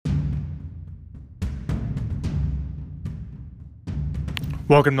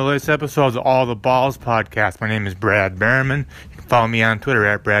Welcome to the latest episode of the All the Balls podcast. My name is Brad Berman. You can follow me on Twitter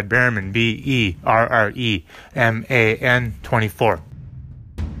at Brad Berman, BERREMAN 24.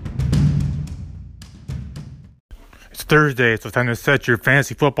 It's Thursday, so it's time to set your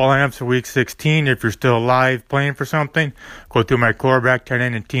fantasy football lineups for Week 16. If you're still alive playing for something, go through my quarterback, tight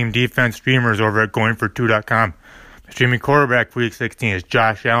end, and team defense streamers over at goingfor2.com. My streaming quarterback for Week 16 is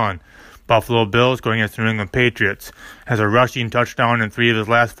Josh Allen. Buffalo Bills going against the New England Patriots. Has a rushing touchdown in 3 of his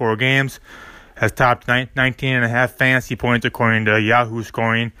last 4 games. Has topped 19.5 fantasy points according to Yahoo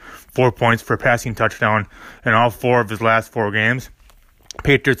Scoring. 4 points for passing touchdown in all 4 of his last 4 games.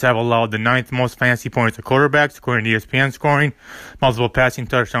 Patriots have allowed the 9th most fantasy points to quarterbacks according to ESPN Scoring. Multiple passing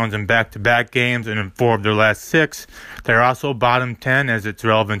touchdowns in back-to-back games and in 4 of their last 6. They're also bottom 10 as it's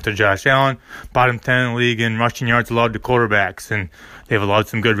relevant to Josh Allen. Bottom 10 in the league in rushing yards allowed to quarterbacks. And they've allowed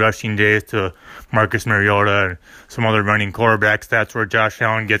some good rushing days to Marcus Mariota and some other running quarterbacks. That's where Josh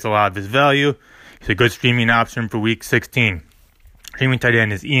Allen gets a lot of his value. He's a good streaming option for Week 16. Streaming tight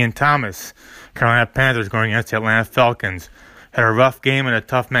end is Ian Thomas. Carolina Panthers going against the Atlanta Falcons. Had a rough game and a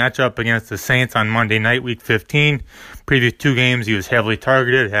tough matchup against the Saints on Monday night, Week 15. Previous 2 games, he was heavily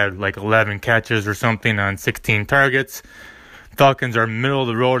targeted, had like 11 catches or something on 16 targets. Falcons are middle of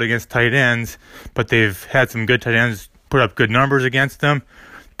the road against tight ends, but they've had some good tight ends put up good numbers against them.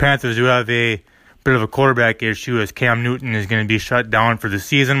 Panthers do have a bit of a quarterback issue as Cam Newton is going to be shut down for the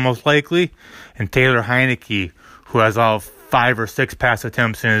season most likely. And Taylor Heineke, who has all 5 or 6 pass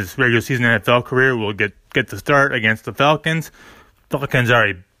attempts in his regular season NFL career, will get the start against the Falcons. Falcons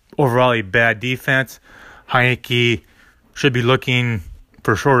are overall a bad defense. Heineke should be looking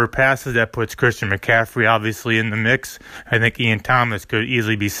for shorter passes. That puts Christian McCaffrey obviously in the mix. I think Ian Thomas could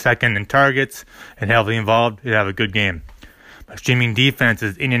easily be second in targets and heavily involved. He'd have a good game. My streaming defense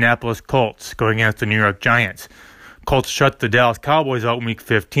is Indianapolis Colts going against the New York Giants. Colts shut the Dallas Cowboys out in Week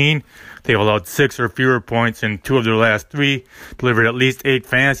 15. They've allowed 6 or fewer points in 2 of their last 3, delivered at least 8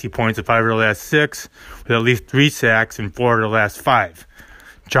 fantasy points in 5 of their last 6, with at least 3 sacks in 4 of their last 5.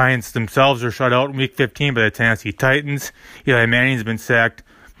 Giants themselves are shut out in Week 15 by the Tennessee Titans. Eli Manning's been sacked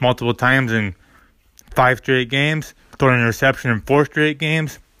multiple times in 5 straight games, thrown an interception in 4 straight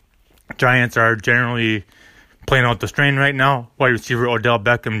games. Giants are generally playing out the strain right now. Wide receiver Odell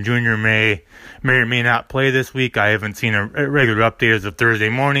Beckham Jr. may or may not play this week. I haven't seen a regular update as of Thursday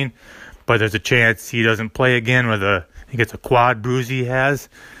morning, but there's a chance he doesn't play again with I think it's a quad bruise he has.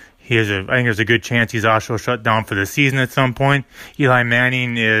 I think there's a good chance he's also shut down for the season at some point. Eli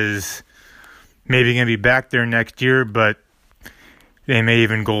Manning is maybe going to be back there next year, but they may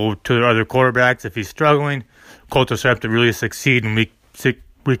even go to their other quarterbacks if he's struggling. Colts are set up to really succeed in Week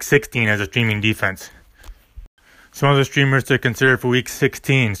 16 as a streaming defense. Some other streamers to consider for Week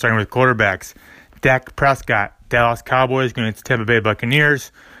 16, starting with quarterbacks. Dak Prescott, Dallas Cowboys going against the Tampa Bay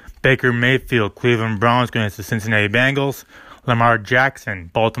Buccaneers. Baker Mayfield, Cleveland Browns going against the Cincinnati Bengals. Lamar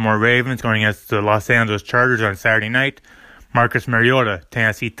Jackson, Baltimore Ravens going against the Los Angeles Chargers on Saturday night. Marcus Mariota,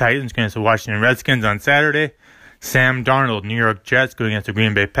 Tennessee Titans going against the Washington Redskins on Saturday. Sam Darnold, New York Jets going against the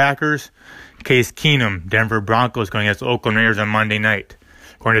Green Bay Packers. Case Keenum, Denver Broncos going against the Oakland Raiders on Monday night.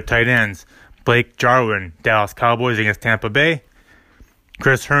 Going to tight ends. Blake Jarwin, Dallas Cowboys against Tampa Bay.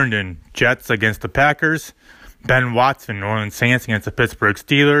 Chris Herndon, Jets against the Packers. Ben Watson, New Orleans Saints against the Pittsburgh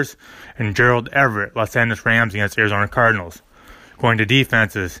Steelers. And Gerald Everett, Los Angeles Rams against the Arizona Cardinals. Going to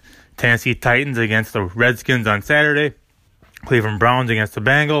defenses, Tennessee Titans against the Redskins on Saturday. Cleveland Browns against the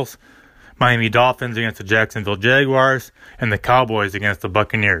Bengals. Miami Dolphins against the Jacksonville Jaguars. And the Cowboys against the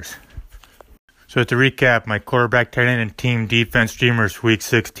Buccaneers. So to recap, my quarterback, tight end, and team defense streamers for Week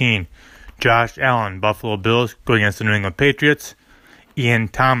 16. Josh Allen, Buffalo Bills, going against the New England Patriots. Ian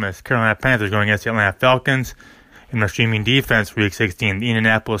Thomas, Carolina Panthers, going against the Atlanta Falcons. And my streaming defense for Week 16, the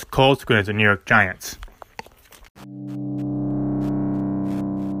Indianapolis Colts, going against the New York Giants.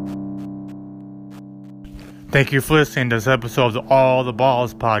 Thank you for listening to this episode of the All the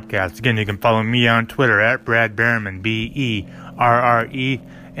Balls podcast. Again, you can follow me on Twitter at Brad Berman, BERREMAN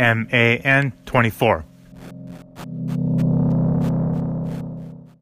 24.